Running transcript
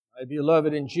My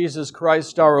beloved in Jesus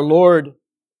Christ our Lord,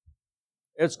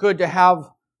 it's good to have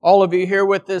all of you here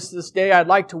with us this day. I'd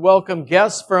like to welcome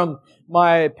guests from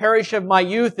my parish of my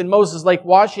youth in Moses Lake,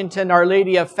 Washington, Our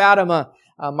Lady of Fatima.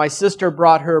 My sister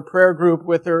brought her prayer group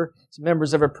with her, some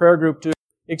members of her prayer group, to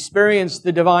experience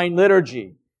the Divine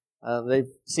Liturgy.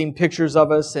 They've seen pictures of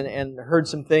us and heard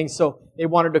some things, so they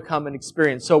wanted to come and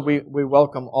experience. So we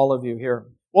welcome all of you here.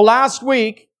 Well, last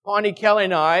week, Connie Kelly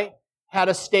and I had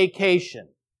a staycation.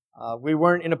 We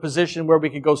weren't in a position where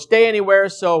we could go stay anywhere,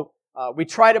 so we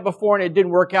tried it before and it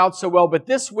didn't work out so well. But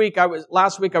last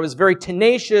week I was very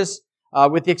tenacious,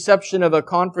 with the exception of a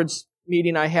conference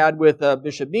meeting I had with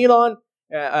Bishop Milan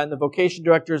and the vocation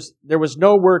directors. There was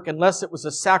no work unless it was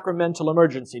a sacramental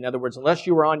emergency. In other words, unless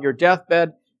you were on your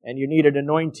deathbed and you needed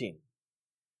anointing.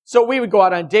 So we would go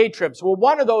out on day trips. Well,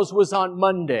 one of those was on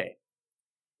Monday.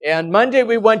 And Monday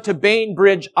we went to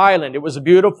Bainbridge Island. It was a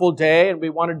beautiful day and we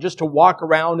wanted just to walk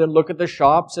around and look at the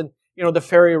shops, and the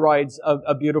ferry ride's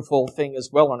a beautiful thing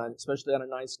as well, especially on a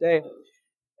nice day.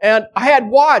 And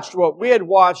we had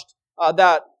watched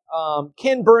that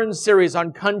Ken Burns series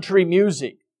on country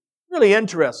music. Really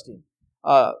interesting.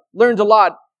 Learned a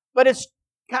lot, but it's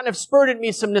kind of spurred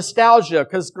me some nostalgia,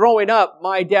 because growing up,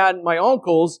 my dad and my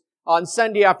uncles on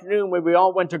Sunday afternoon when we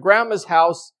all went to Grandma's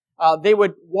house, they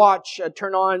would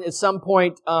turn on at some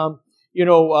point, Buck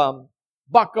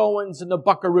Owens and the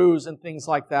Buckaroos and things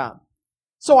like that.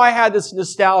 So I had this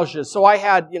nostalgia. So I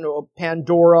had,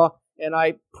 Pandora, and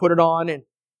I put it on, and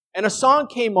a song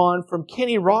came on from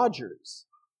Kenny Rogers.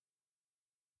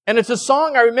 And it's a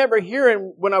song I remember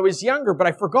hearing when I was younger, but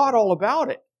I forgot all about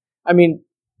it. I mean,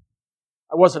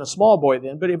 I wasn't a small boy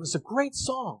then, but it was a great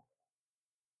song.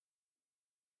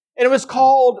 And it was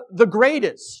called The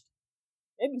Greatest.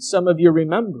 Maybe some of you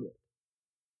remember it.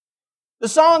 The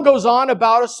song goes on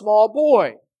about a small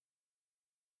boy.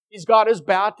 He's got his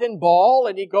bat and ball,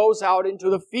 and he goes out into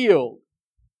the field.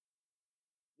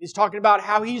 He's talking about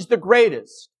how he's the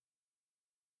greatest.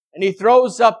 And he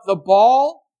throws up the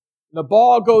ball, and the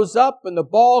ball goes up, and the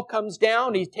ball comes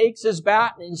down. He takes his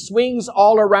bat and he swings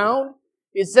all around.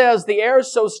 It says, the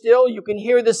air's so still you can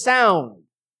hear the sound,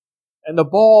 and the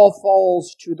ball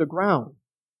falls to the ground.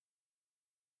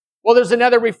 Well, there's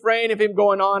another refrain of him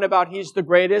going on about he's the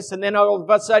greatest, and then all of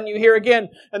a sudden you hear again,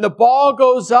 and the ball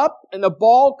goes up, and the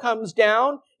ball comes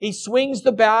down. He swings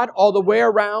the bat all the way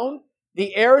around.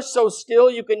 The air's so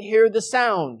still you can hear the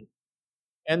sound,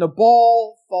 and the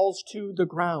ball falls to the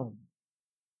ground.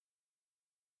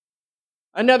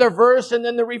 Another verse, and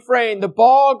then the refrain. The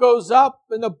ball goes up,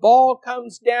 and the ball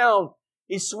comes down.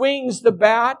 He swings the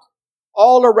bat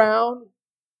all around.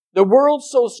 The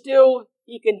world's so still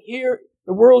he can hear.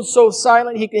 The world's so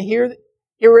silent he can hear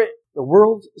it. The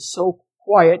world's so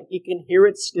quiet he can hear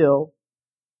it still.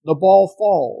 The ball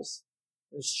falls.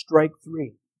 There's strike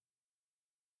three.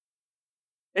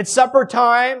 It's supper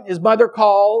time. His mother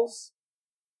calls.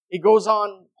 He goes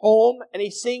on home and he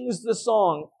sings the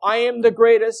song, I am the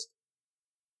greatest,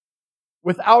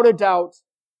 without a doubt.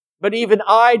 But even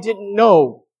I didn't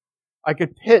know I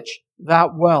could pitch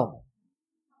that well.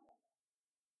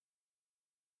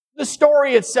 The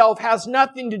story itself has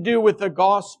nothing to do with the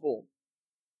gospel,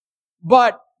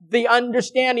 but the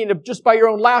understanding of, just by your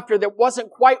own laughter, that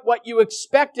wasn't quite what you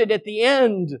expected at the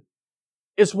end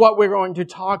is what we're going to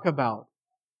talk about.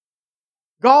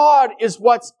 God is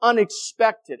what's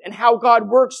unexpected, and how God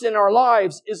works in our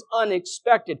lives is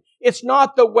unexpected. It's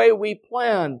not the way we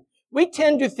plan. We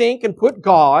tend to think and put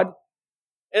God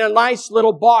in a nice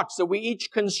little box that we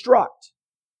each construct.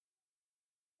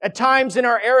 At times in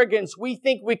our arrogance, we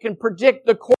think we can predict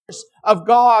the course of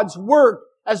God's work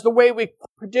as the way we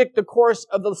predict the course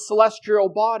of the celestial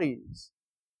bodies.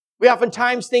 We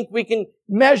oftentimes think we can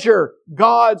measure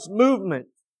God's movement.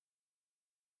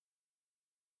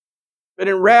 But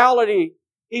in reality,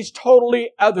 He's totally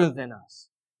other than us.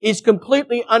 He's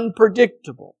completely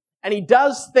unpredictable. And He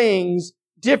does things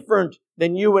different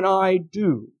than you and I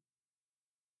do.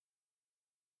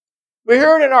 We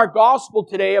heard in our gospel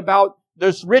today about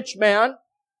this rich man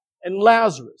and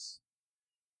Lazarus.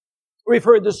 We've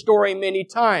heard this story many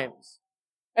times.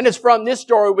 And it's from this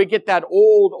story we get that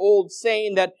old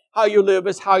saying that how you live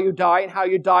is how you die, and how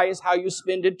you die is how you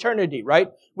spend eternity, right?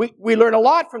 We learn a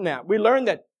lot from that. We learn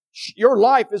that your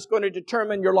life is going to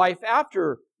determine your life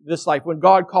after this life when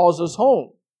God calls us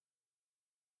home.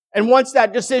 And once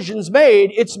that decision's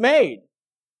made, it's made.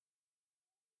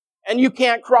 And you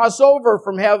can't cross over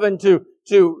from heaven to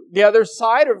the other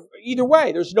side, or either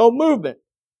way. There's no movement.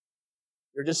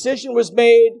 Your decision was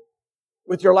made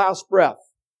with your last breath.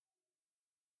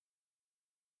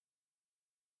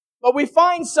 But we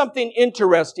find something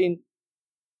interesting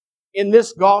in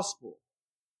this gospel.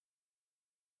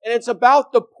 And it's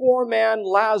about the poor man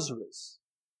Lazarus.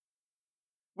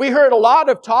 We heard a lot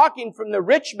of talking from the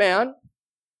rich man.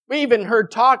 We even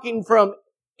heard talking from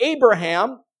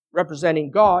Abraham,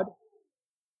 representing God,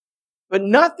 but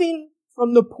nothing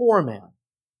from the poor man.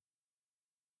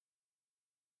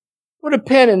 Put a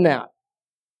pin in that.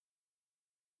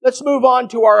 Let's move on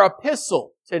to our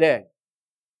epistle today.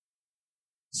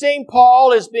 St.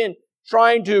 Paul has been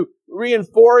trying to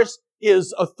reinforce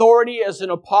his authority as an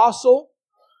apostle.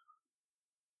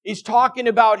 He's talking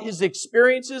about his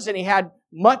experiences, and he had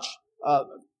much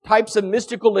types of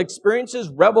mystical experiences,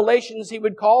 revelations he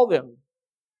would call them.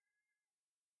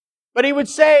 But he would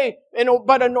say,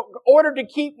 but in order to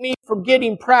keep me from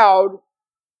getting proud,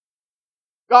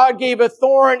 God gave a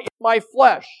thorn in my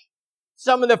flesh.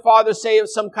 Some of the fathers say of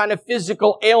some kind of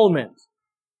physical ailment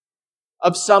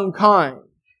of some kind.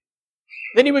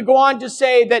 Then he would go on to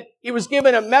say that he was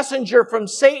given a messenger from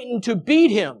Satan to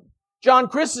beat him. John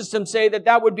Chrysostom say that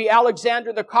that would be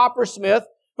Alexander the coppersmith,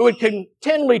 who would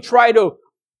continually try to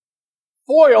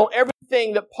foil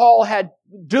everything that Paul had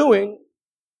doing.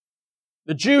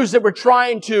 The Jews that were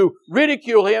trying to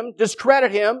ridicule him,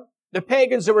 discredit him, the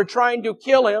pagans that were trying to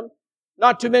kill him,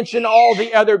 not to mention all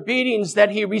the other beatings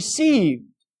that he received.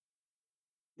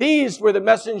 These were the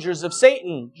messengers of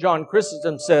Satan, John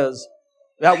Chrysostom says,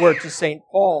 that were to St.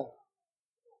 Paul.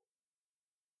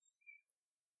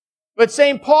 But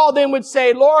St. Paul then would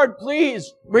say, Lord,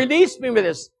 please release me with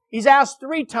this. He's asked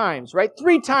 3 times, right?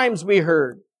 3 times we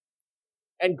heard.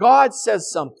 And God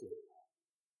says something.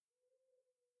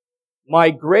 My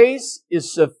grace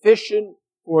is sufficient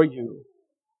for you.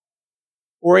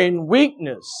 For in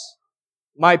weakness,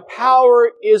 my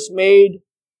power is made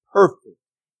perfect.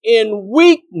 In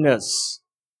weakness,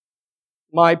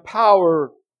 my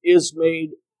power is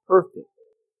made perfect.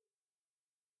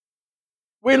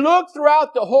 We look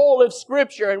throughout the whole of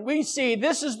Scripture and we see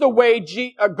this is the way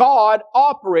God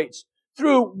operates.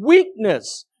 Through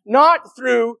weakness, not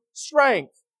through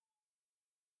strength.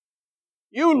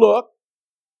 You look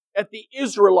at the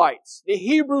Israelites, the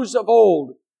Hebrews of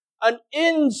old, an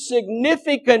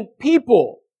insignificant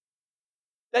people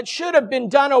that should have been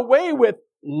done away with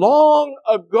long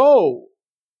ago.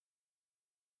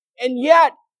 And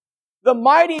yet, the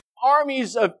mighty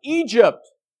armies of Egypt,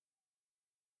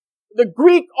 the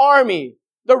Greek army,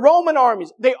 the Roman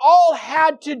armies, they all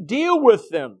had to deal with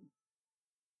them.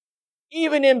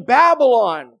 Even in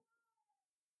Babylon,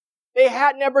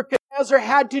 Nebuchadnezzar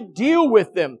had to deal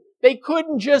with them. They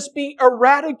couldn't just be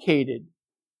eradicated.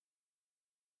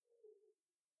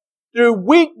 Through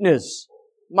weakness,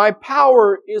 my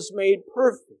power is made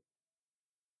perfect.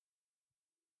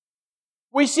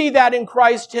 We see that in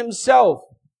Christ Himself.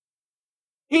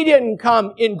 He didn't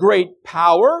come in great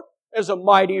power as a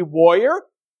mighty warrior.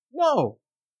 No.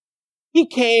 He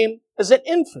came as an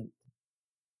infant.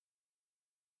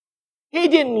 He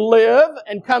didn't live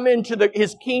and come into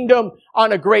His kingdom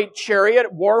on a great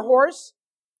chariot, war horse.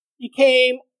 He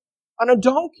came on a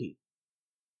donkey.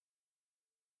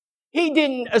 He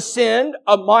didn't ascend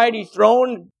a mighty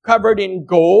throne covered in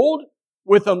gold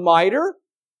with a mitre.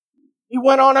 He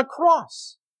went on a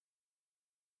cross.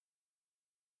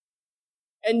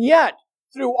 And yet,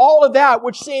 through all of that,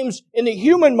 which seems in the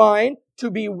human mind to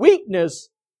be weakness,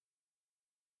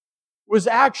 was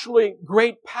actually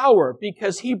great power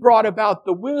because He brought about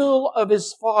the will of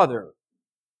His Father,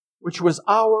 which was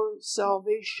our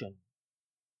salvation.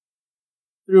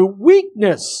 Through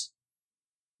weakness,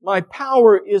 my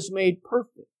power is made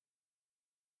perfect.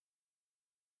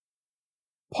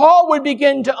 Paul would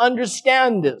begin to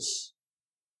understand this.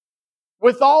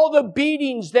 With all the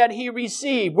beatings that he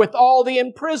received, with all the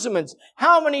imprisonments,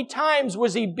 how many times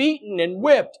was he beaten and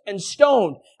whipped and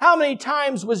stoned? How many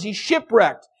times was he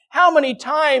shipwrecked? How many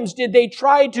times did they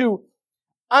try to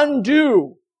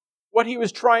undo what he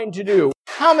was trying to do?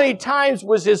 How many times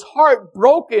was his heart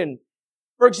broken?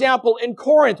 For example, in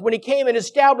Corinth, when he came and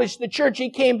established the church,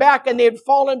 he came back and they had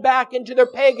fallen back into their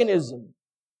paganism.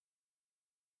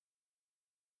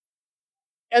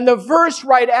 And the verse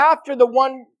right after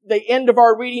the end of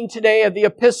our reading today of the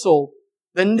epistle,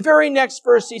 the very next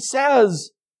verse he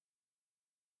says,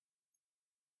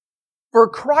 for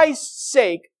Christ's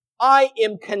sake, I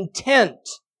am content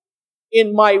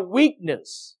in my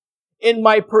weakness, in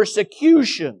my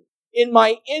persecution, in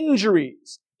my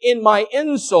injuries, in my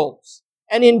insults,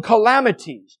 and in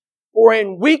calamities. For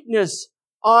in weakness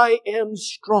I am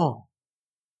strong.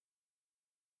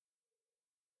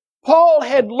 Paul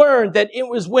had learned that it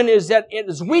was when he was at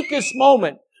his weakest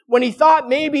moment, when he thought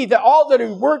maybe that all that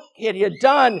work he had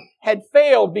done had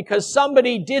failed because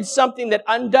somebody did something that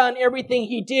undone everything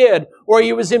he did, or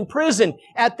he was in prison,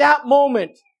 at that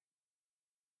moment,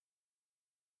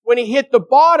 when he hit the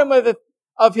bottom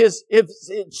of his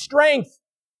strength,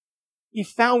 he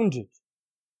found it.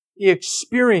 He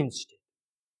experienced it.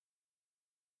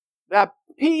 That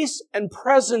peace and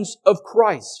presence of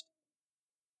Christ.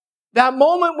 That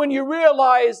moment when you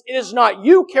realize it is not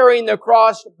you carrying the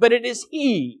cross, but it is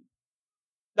He.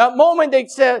 That moment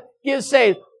that you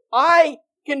say, I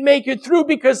can make it through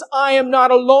because I am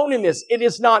not alone in this. It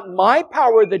is not my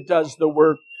power that does the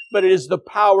work, but it is the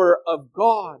power of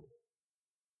God.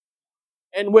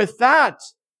 And with that,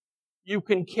 you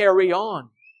can carry on.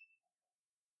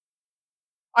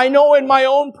 I know in my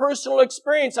own personal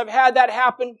experience, I've had that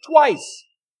happen twice,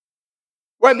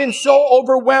 where I've been so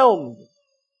overwhelmed.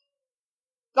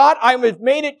 Thought I have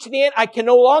made it to the end. I can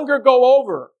no longer go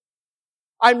over.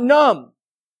 I'm numb.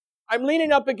 I'm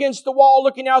leaning up against the wall,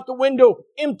 looking out the window,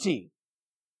 empty,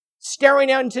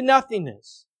 staring out into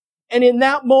nothingness. And in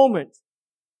that moment,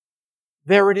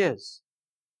 there it is.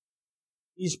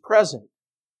 He's present.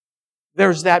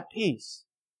 There's that peace.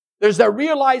 There's that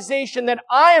realization that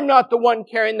I am not the one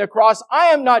carrying the cross. I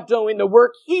am not doing the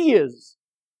work. He is.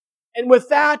 And with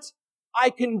that,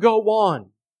 I can go on.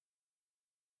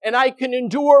 And I can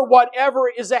endure whatever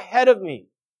is ahead of me.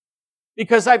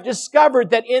 Because I've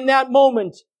discovered that in that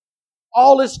moment,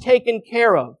 all is taken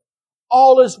care of.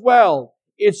 All is well.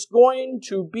 It's going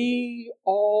to be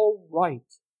all right.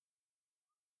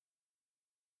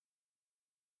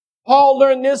 Paul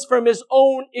learned this from his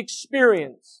own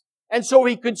experience. And so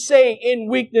he could say, in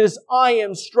weakness, I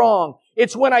am strong.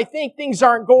 It's when I think things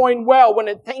aren't going well, when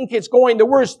I think it's going the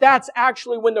worst, that's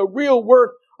actually when the real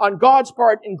work on God's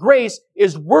part and grace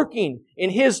is working in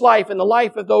his life and the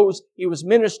life of those he was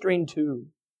ministering to.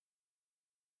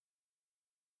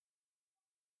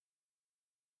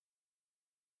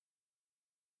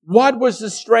 What was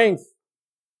the strength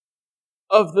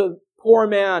of the poor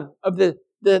man, of the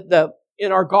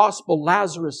in our gospel,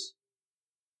 Lazarus?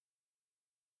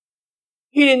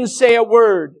 He didn't say a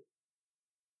word.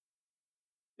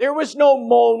 There was no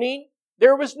moaning.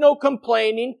 There was no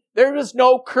complaining. There was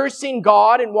no cursing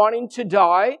God and wanting to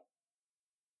die.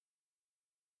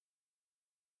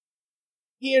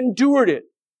 He endured it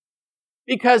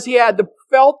because he had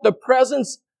felt the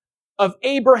presence of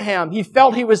Abraham. He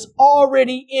felt he was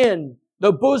already in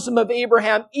the bosom of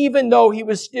Abraham, even though he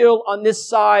was still on this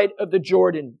side of the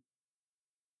Jordan.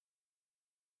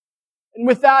 And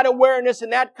with that awareness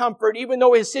and that comfort, even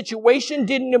though his situation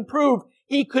didn't improve,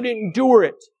 he could endure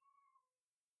it.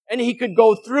 And he could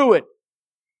go through it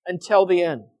until the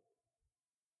end.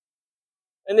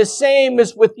 And the same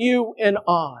is with you and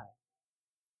I.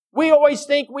 We always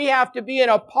think we have to be in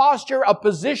a posture, a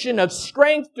position of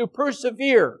strength to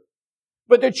persevere.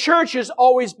 But the church has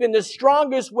always been the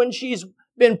strongest when she's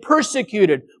been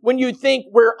persecuted. When you think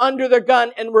we're under the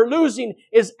gun and we're losing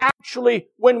is actually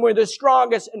when we're the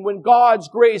strongest and when God's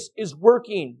grace is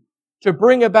working to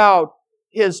bring about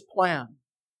His plan.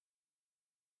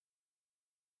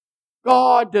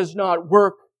 God does not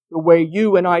work the way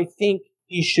you and I think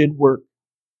He should work.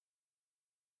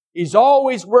 He's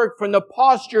always worked from the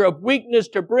posture of weakness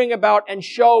to bring about and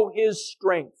show His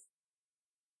strength.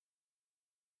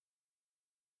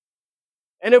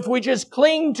 And if we just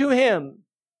cling to Him,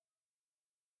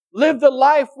 live the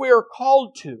life we are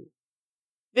called to,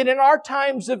 then in our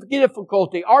times of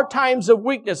difficulty, our times of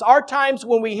weakness, our times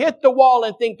when we hit the wall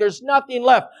and think there's nothing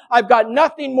left, I've got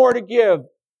nothing more to give.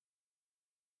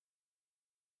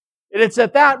 And it's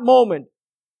at that moment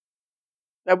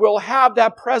that we'll have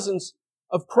that presence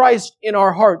of Christ in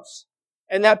our hearts,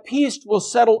 and that peace will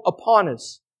settle upon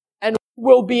us, and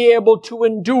we'll be able to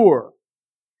endure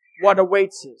what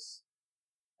awaits us.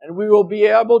 And we will be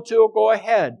able to go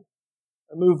ahead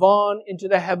and move on into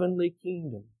the heavenly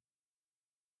kingdom.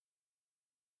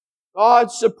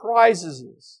 God surprises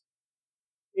us.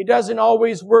 He doesn't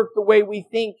always work the way we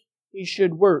think He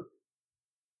should work.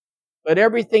 But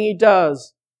everything He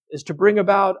does is to bring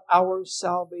about our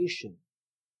salvation.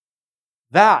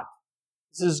 That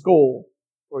is His goal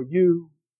for you